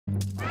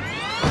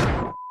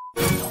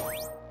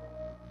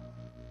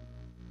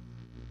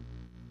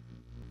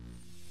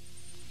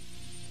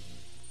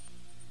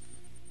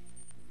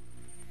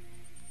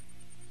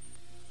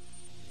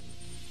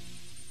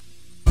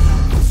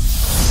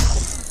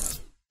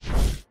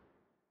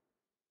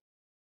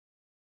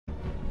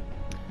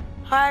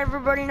Hi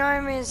everybody, my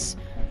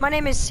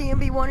name is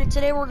CMB1 and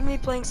today we're gonna be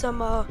playing some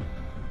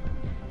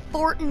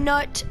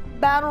Fortnite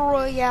Battle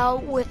Royale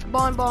with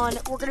Bon Bon.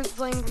 We're gonna be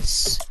playing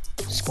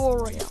Score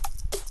Royale.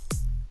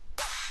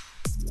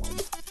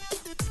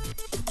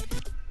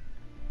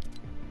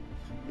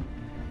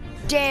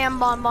 Damn,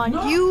 Bon Bon,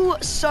 No. you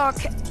suck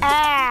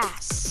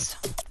ass.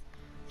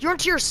 You're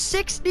into your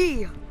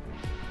 60.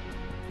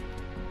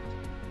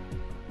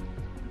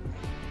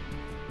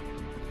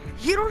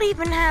 You don't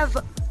even have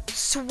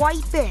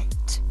swipe it.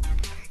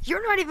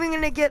 You're not even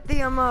gonna get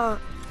the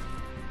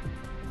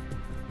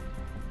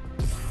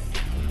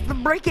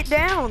break it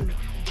down.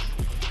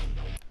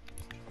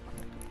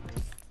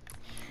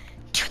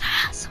 To the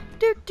house.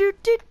 Do do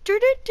do do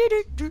do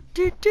do do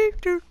do do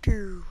do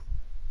do.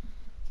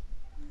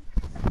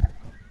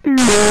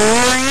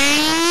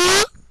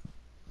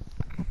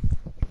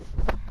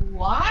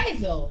 Why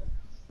though?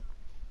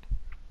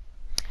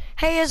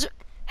 Hey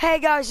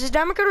guys, is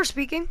Damacoder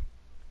speaking?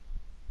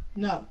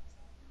 No.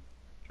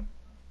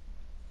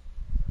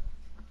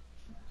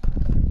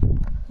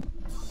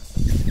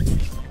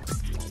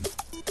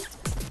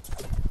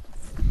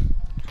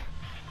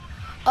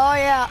 Oh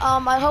yeah,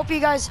 I hope you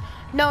guys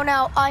know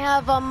now I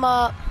have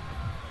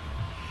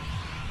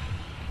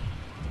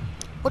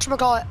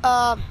whatchamacallit,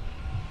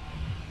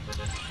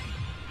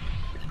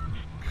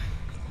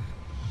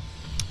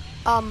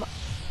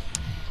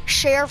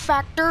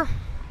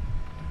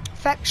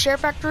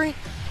 SHAREfactory.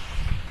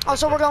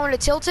 Also, we're going to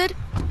Tilted.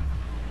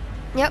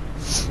 Yep.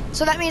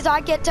 So that means I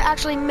get to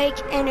actually make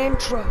an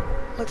intro,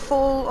 like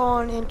full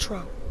on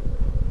intro.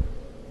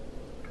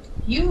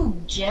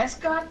 You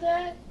just got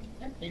that?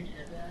 I've been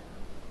had that.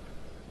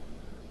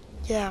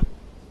 Yeah.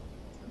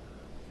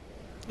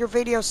 Your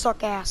videos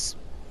suck ass.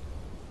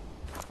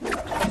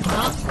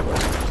 Huh?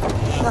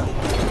 No.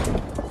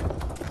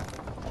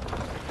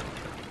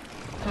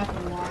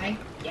 Happen why?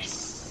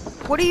 Yes.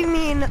 What do you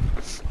mean,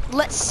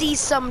 let's see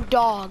some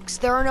dogs?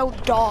 There are no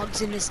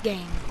dogs in this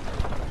game.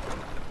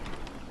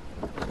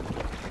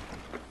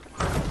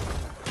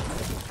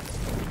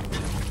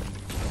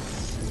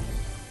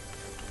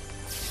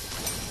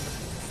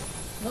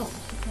 No.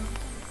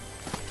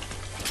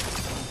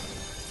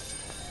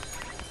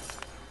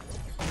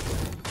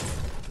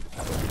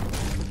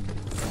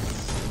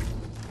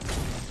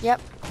 Yep.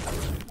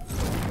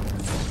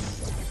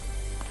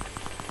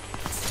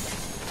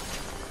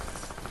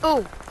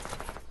 Oh.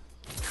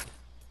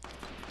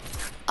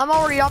 I'm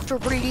already off to a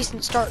pretty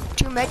decent start.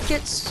 2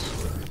 medkits.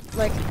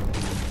 Like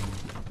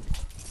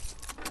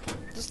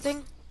this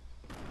thing.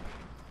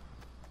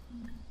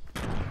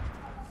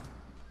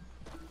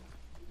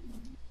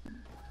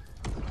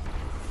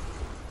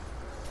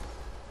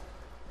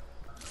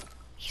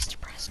 He's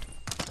depressed.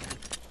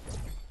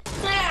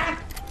 Ah!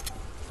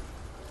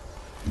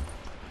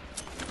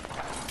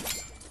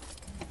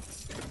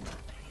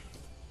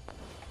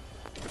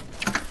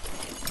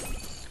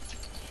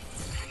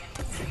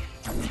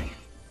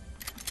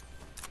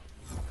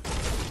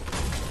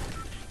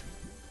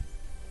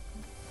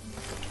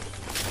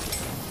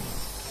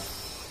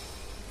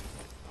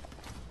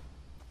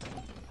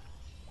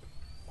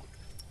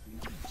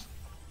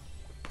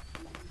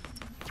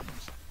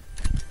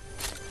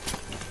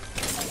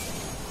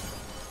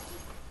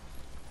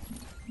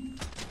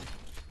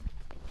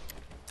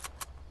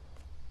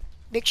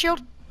 Big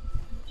shield.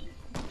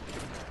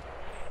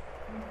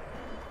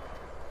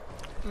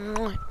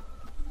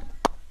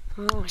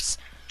 Nice.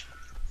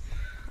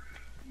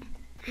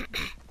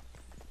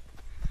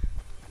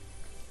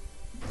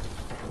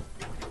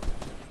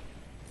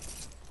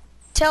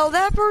 Tell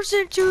that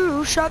person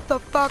to shut the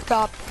fuck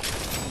up.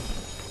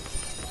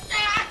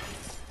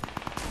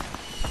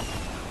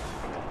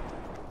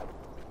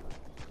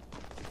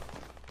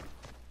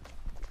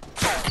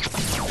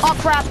 Oh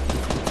crap.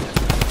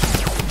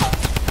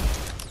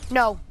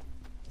 No.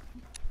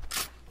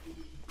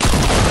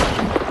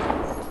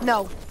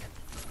 No.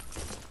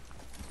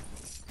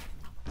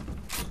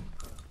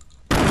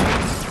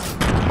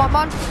 Bon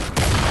Bon.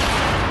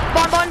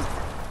 Bon Bon.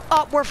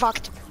 Oh, we're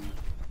fucked.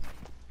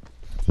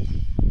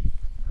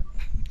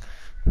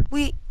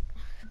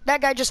 That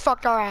guy just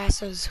fucked our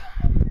asses.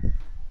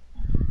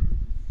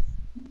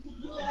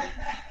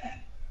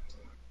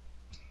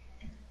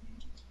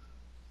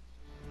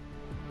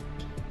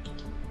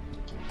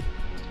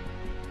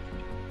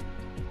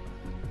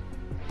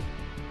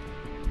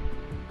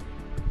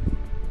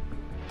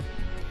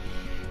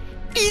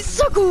 It's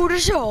a good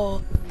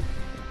show.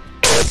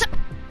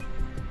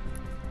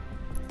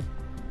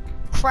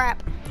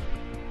 Crap.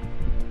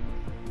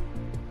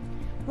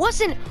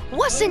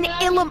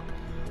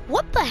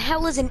 What the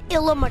hell is an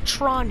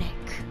illumatronic?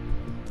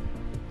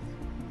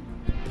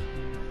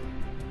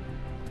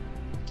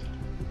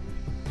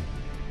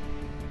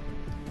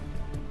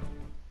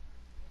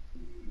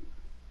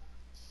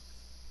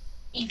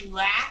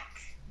 Elac?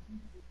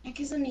 Heck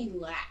is an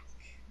elac?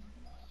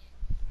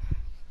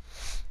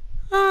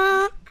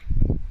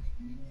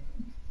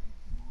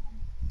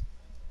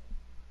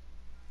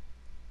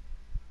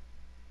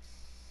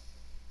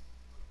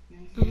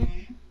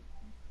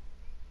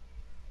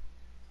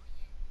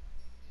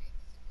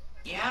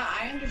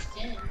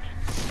 understand.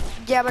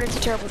 Yeah, but it's a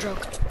terrible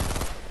joke.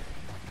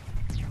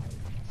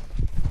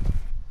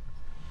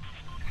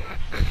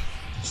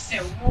 So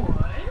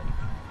what?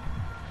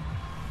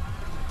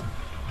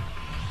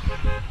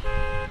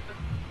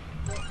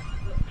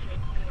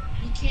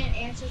 You can't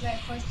answer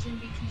that question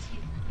because you.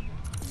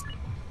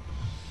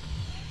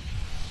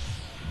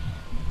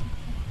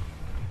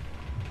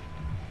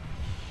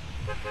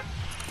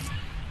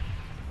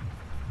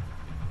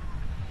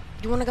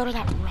 You want to go to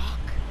that rock?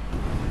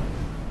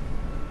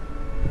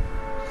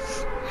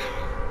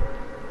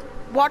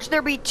 Watch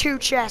there be 2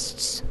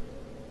 chests.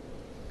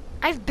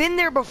 I've been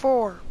there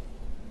before.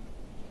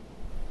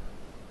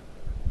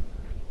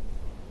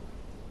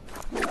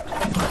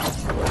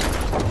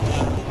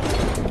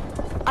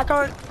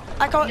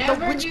 I got the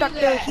Never witch do doctor.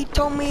 that. He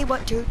told me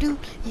what to do.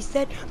 He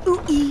said,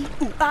 ooh ee,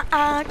 ooh ah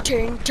ah,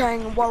 ting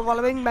tang, walla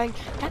walla bing bang.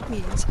 That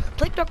means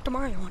play Dr.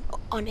 Mario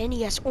on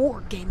NES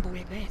or Game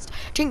Boy Advance.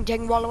 Ting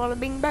tang, walla walla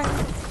bing bang.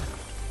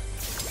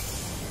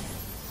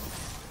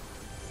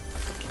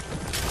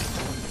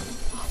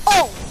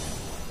 Oh!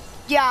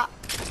 Yeah.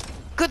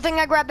 Good thing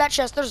I grabbed that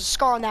chest. There's a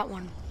scar on that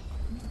one.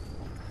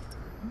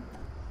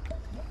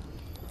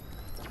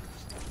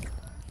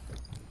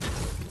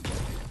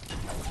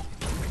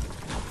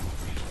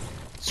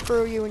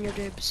 Screw you and your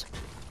dibs.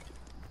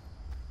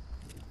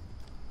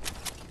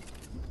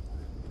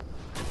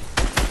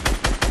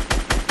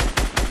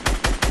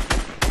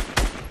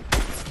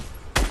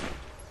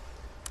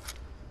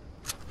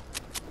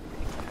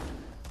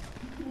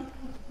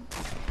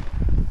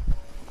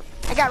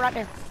 I got it right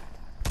there.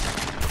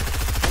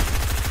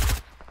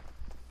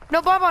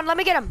 No, Bonbon, let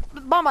me get him.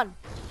 Bonbon.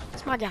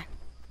 It's my guy.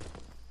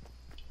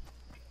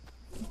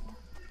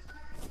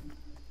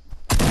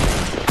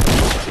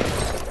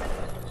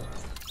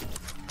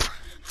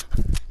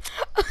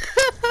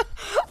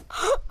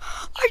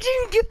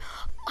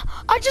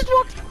 I just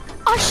walked.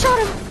 I shot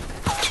him.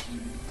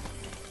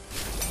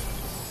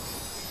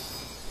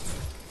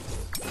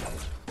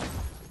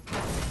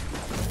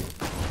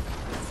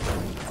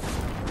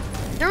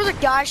 There was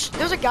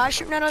a guy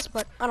shooting at us,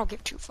 but I don't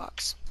give 2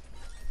 fucks.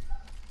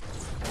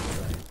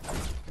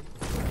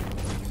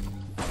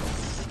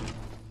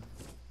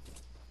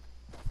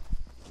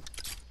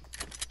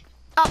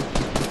 Up.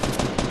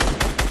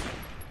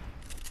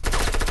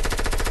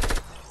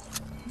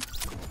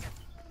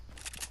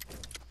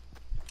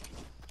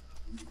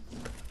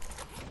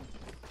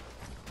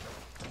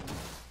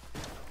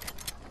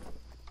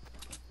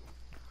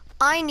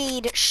 I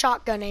need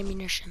shotgun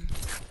ammunition.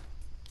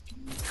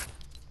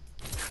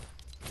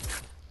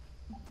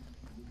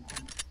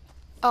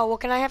 Oh, well,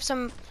 can I have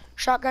some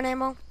shotgun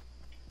ammo?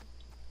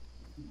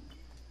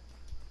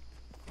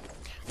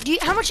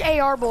 How much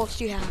AR bullets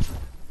do you have?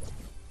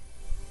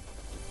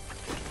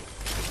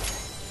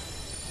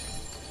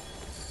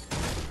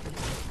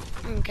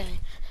 Okay,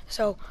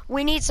 so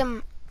we need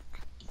some.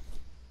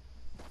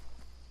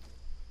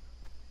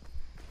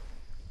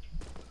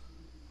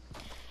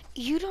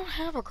 You don't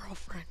have a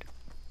girlfriend.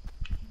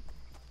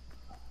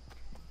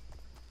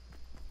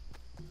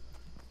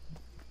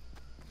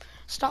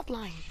 Stop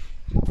lying.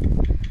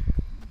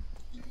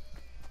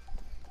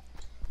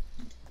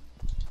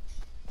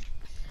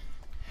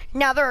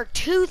 Now, there are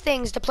 2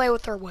 things to play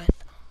with her with.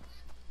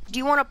 Do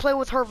you want to play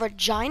with her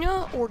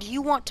vagina, or do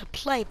you want to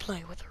play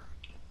with her?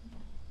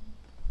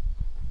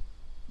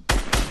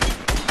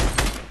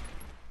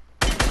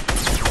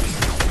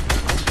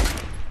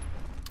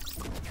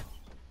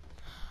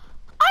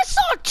 I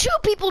saw 2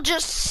 people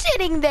just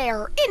sitting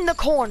there in the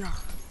corner.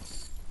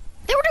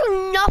 They were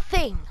doing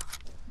nothing.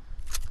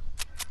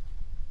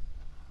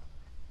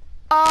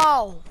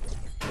 Oh.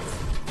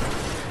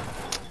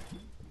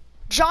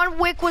 John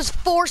Wick was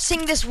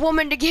forcing this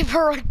woman to give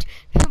him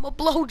a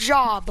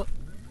blowjob.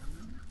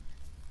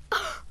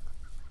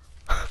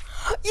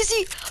 You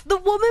see, the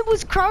woman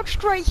was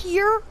crouched right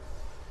here.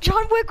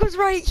 John Wick was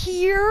right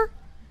here.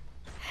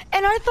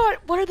 And I thought,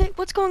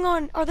 what's going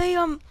on? Are they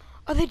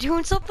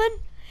doing something?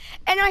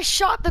 And I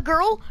shot the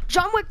girl.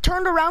 John Wick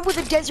turned around with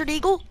a Desert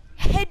Eagle,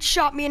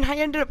 headshot me, and I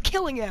ended up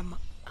killing him.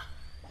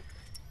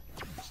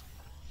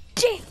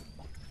 Damn.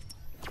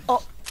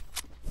 Oh.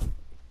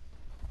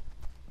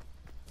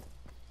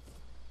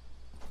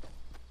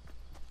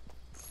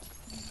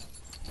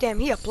 Damn,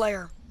 he a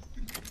player.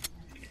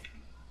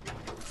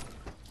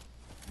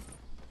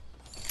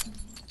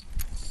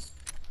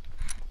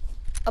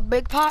 A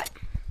big pot?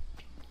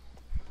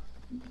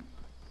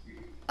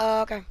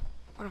 Okay.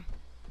 Hold on.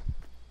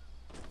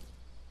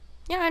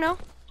 Yeah, I know.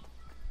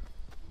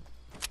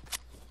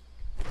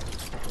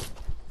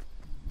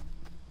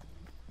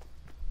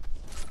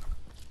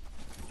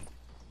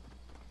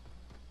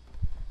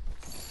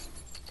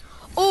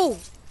 Oh!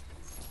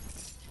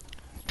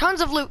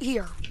 Tons of loot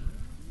here.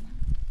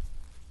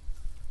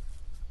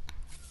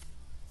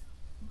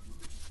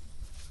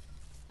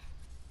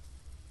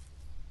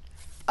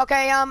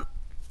 Okay, I'm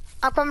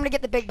coming to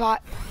get the big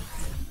pot.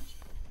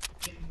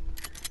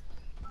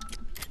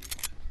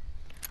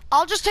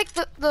 I'll just take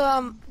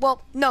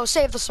well, no,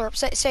 save the slurp,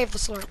 save the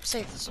slurp,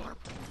 save the slurp.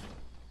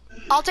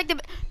 I'll take the,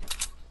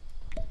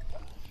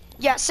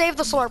 Yeah, save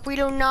the slurp.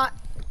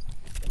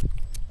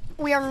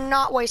 We are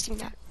not wasting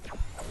that.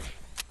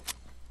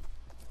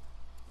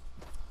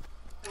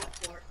 Not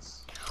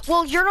forts.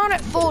 Well, you're not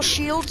at full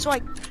shield, so I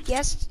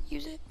guess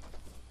use it.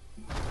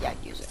 Yeah,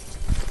 use it.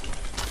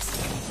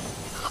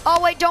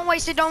 Oh wait, don't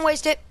waste it, don't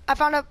waste it. I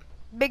found a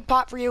big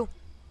pot for you.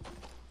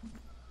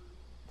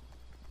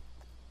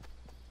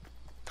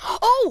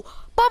 Oh,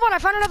 Bob, I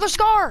found another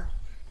scar.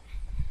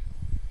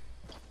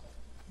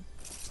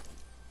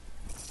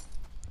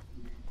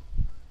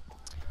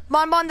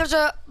 Bon, there's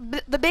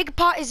the big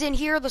pot is in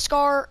here, the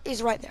scar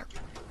is right there.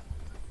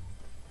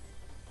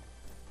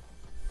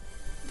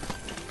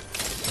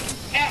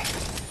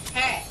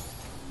 Hey,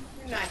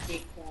 you're not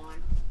Daquan.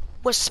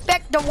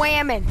 Respect the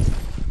whammon.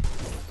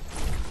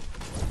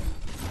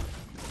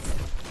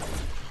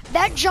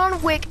 That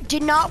John Wick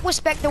did not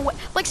respect the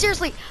like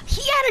seriously,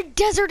 he had a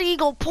Desert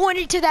Eagle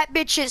pointed to that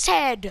bitch's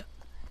head.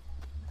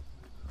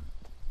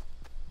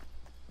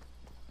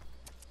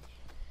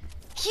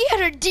 He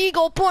had a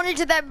deagle pointed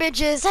to that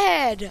bitch's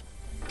head.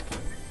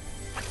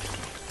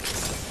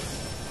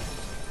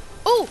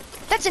 Ooh,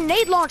 that's a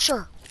nade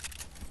launcher.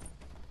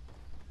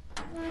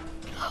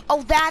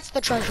 Oh, that's the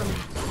treasure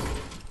map.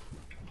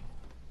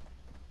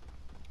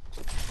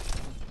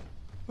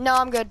 No,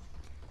 I'm good.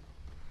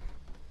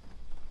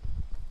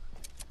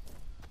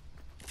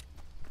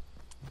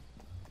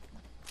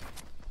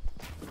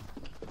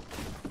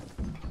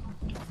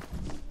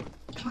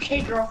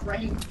 Okay,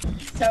 girlfriend.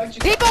 So what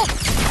you People!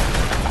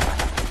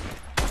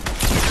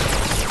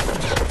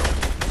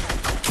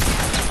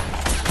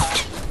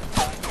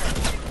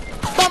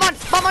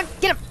 Bomb on,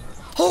 get him!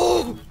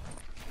 Oh!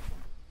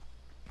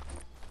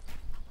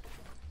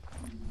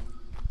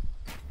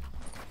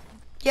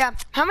 Yeah,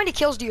 how many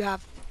kills do you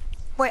have?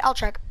 Wait, I'll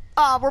check.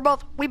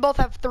 We both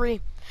have 3.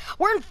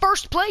 We're in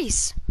first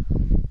place.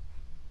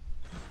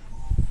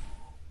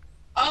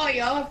 Oh,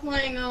 y'all are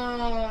playing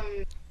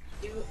the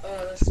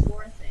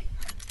score thing.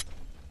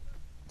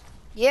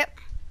 Yep.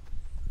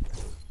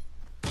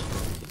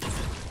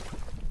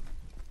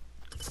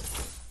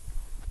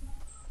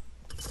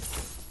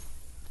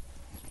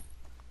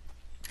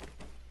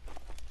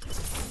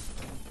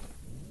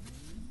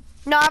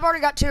 No, I've already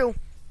got 2.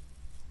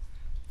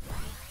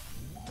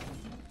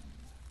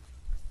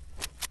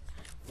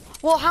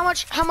 Well, how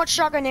much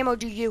shotgun ammo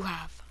do you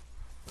have?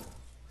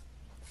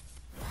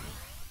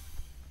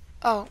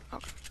 Oh,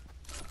 okay.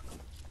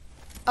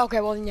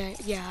 Okay, well,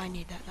 yeah, I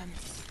need that then.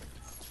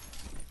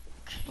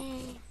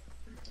 Okay.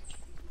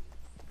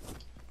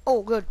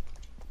 Oh, good.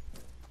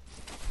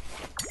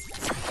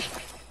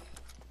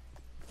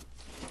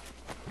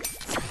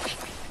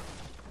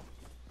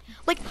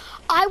 Like,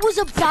 I was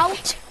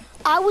about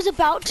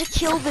to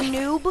kill the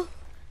noob,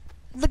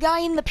 the guy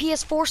in the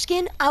PS4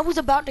 skin. I was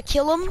about to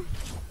kill him.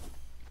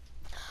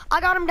 I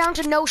got him down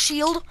to no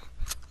shield,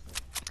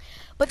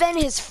 but then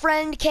his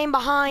friend came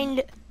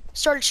behind,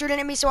 started shooting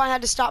at me, so I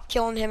had to stop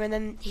killing him, and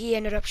then he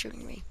ended up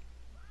shooting me.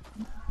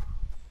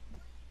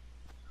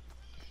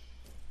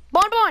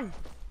 Bon!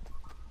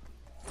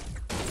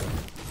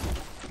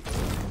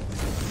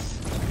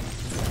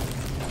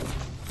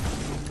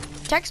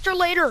 Text her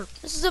later.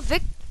 This is a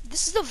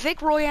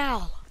Vic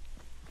Royale.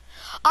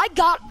 I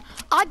got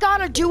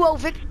a duo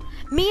Vic.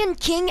 Me and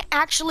King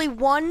actually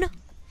won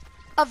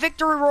a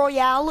victory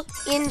royale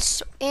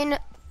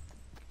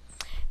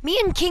me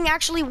and King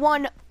actually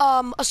won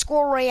a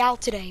score royale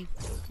today.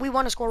 We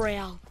won a score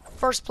royale.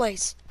 First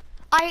place.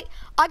 I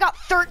got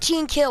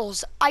 13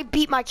 kills. I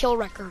beat my kill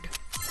record.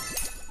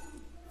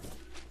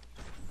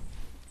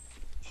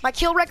 My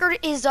kill record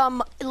is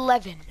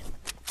 11.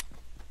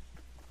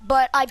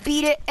 But I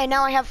beat it and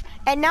now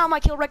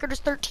my kill record is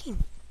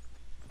 13.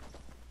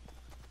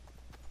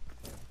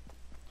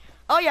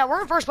 Oh yeah,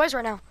 we're in first place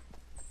right now.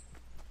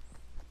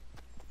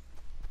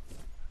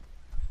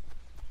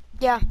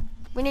 Yeah,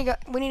 we need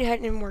to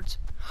head inwards.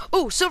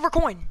 Ooh, silver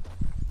coin.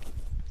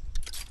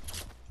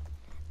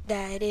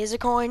 That is a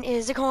coin,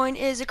 is a coin,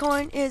 is a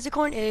coin, is a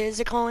coin, is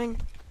a coin.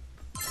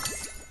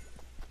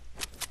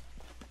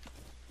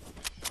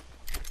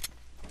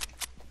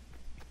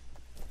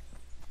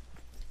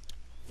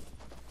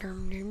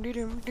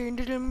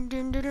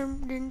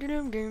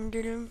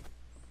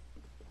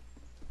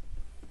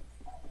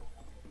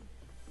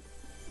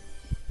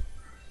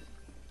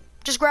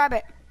 Just grab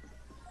it.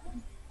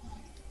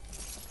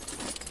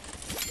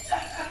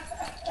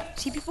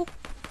 See people?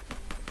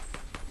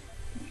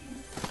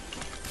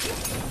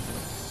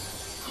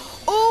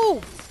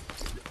 Oh!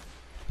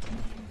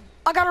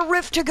 I got a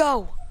rift to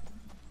go.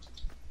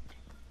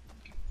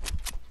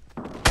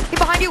 Get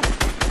behind you.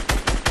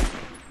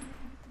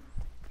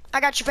 I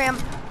got you, fam.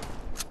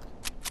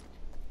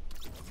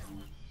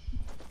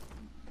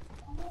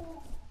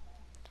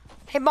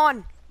 Hey,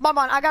 Bon,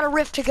 I got a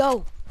rift to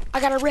go.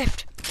 I got a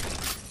rift.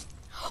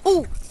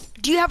 Oh,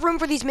 do you have room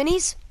for these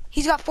minis?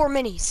 He's got 4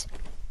 minis.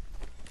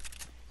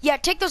 Yeah,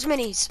 take those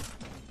minis.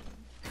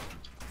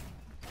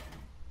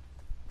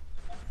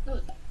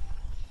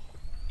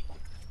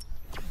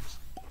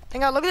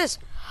 Hang on, look at this.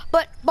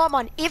 But,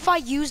 Bon, if I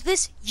use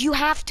this, you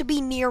have to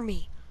be near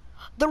me.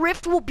 the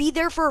rift will be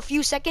there for a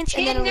few seconds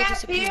and then it'll Kidnap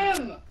disappear.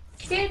 him!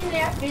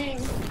 Kidnap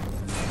him!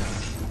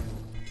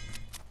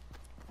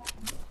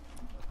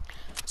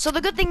 So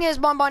the good thing is,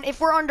 Bonbon, if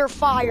we're under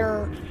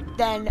fire,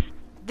 then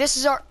this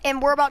is our,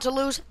 and we're about to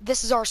lose,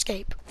 this is our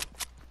escape.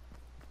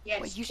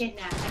 Yes, Wait,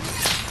 kidnap him.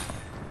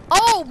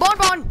 Oh,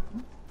 Bonbon!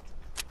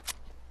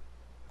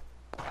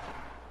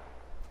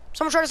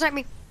 Someone try to snipe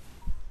me.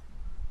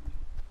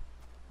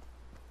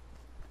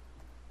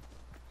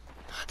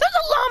 There's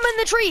a llama in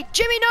the tree!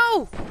 Jimmy,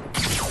 no!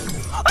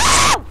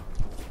 Oh!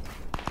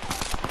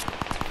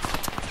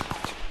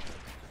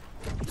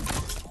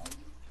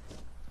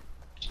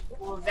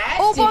 Well, that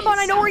Oh, didn't Bonbon,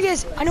 I know where he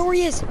is. sound I know where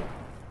he is.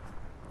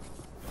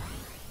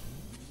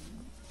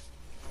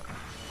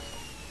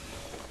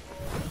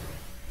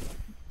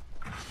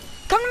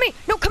 Come to me.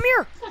 No, come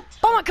here.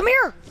 Bonbon, come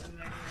here.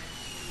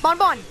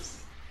 Bonbon.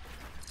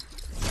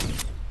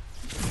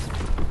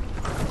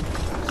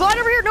 Glide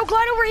over here. No,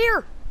 glide over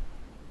here.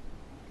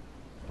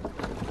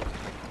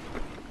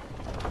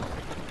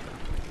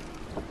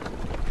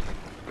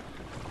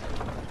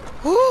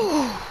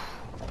 Ooh.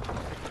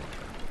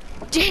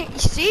 Dang,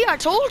 see, I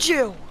told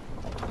you.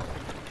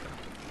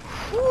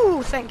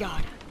 Ooh, thank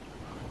God.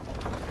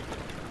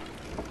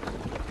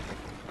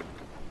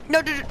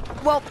 No,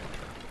 well,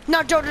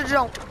 no,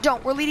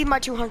 don't. We're leading by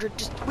 200.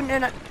 Just,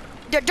 no,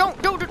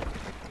 don't. Oh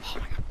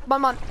my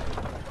God, Bon.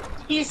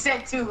 You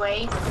said too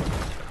late.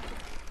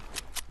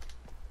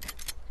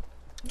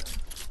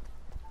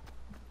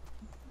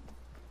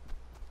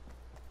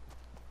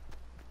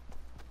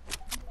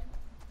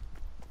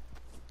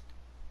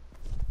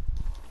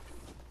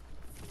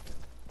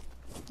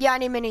 Yeah, I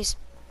need minis.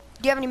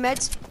 Do you have any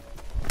meds?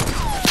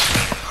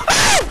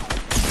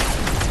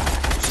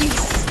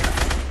 Jesus.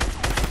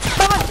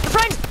 Bon,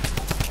 friend.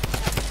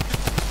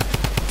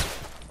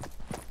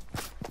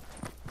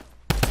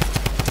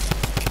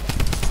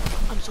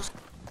 I'm so sorry.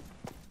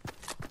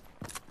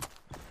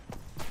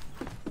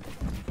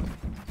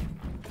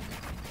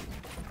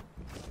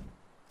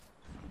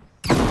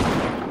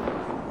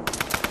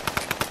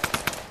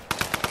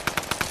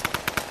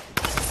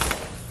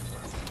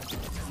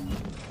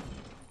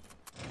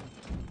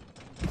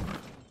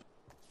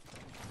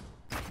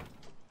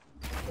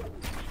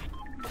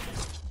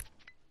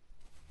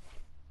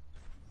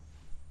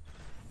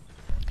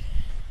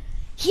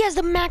 He has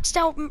the maxed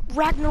out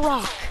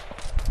Ragnarok.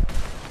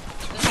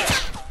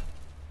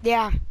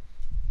 Yeah.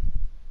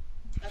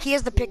 He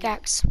has the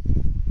pickaxe.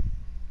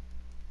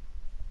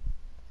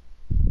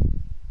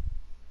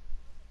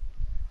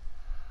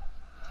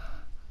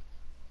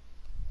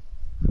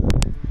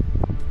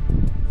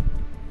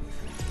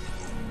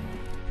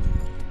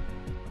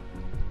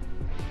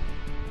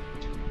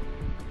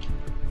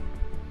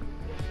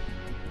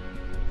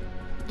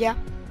 Yeah.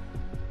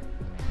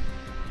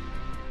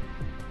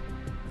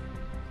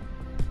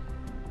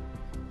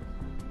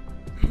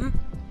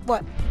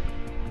 What?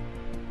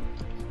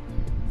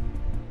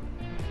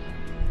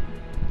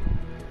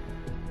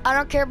 I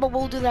don't care, but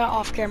we'll do that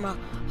off camera.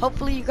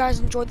 Hopefully you guys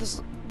enjoyed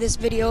this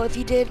video. If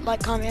you did,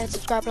 like, comment, and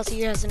subscribe. I'll see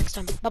you guys next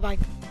time. Bye-bye.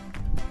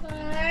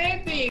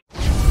 Bye, baby.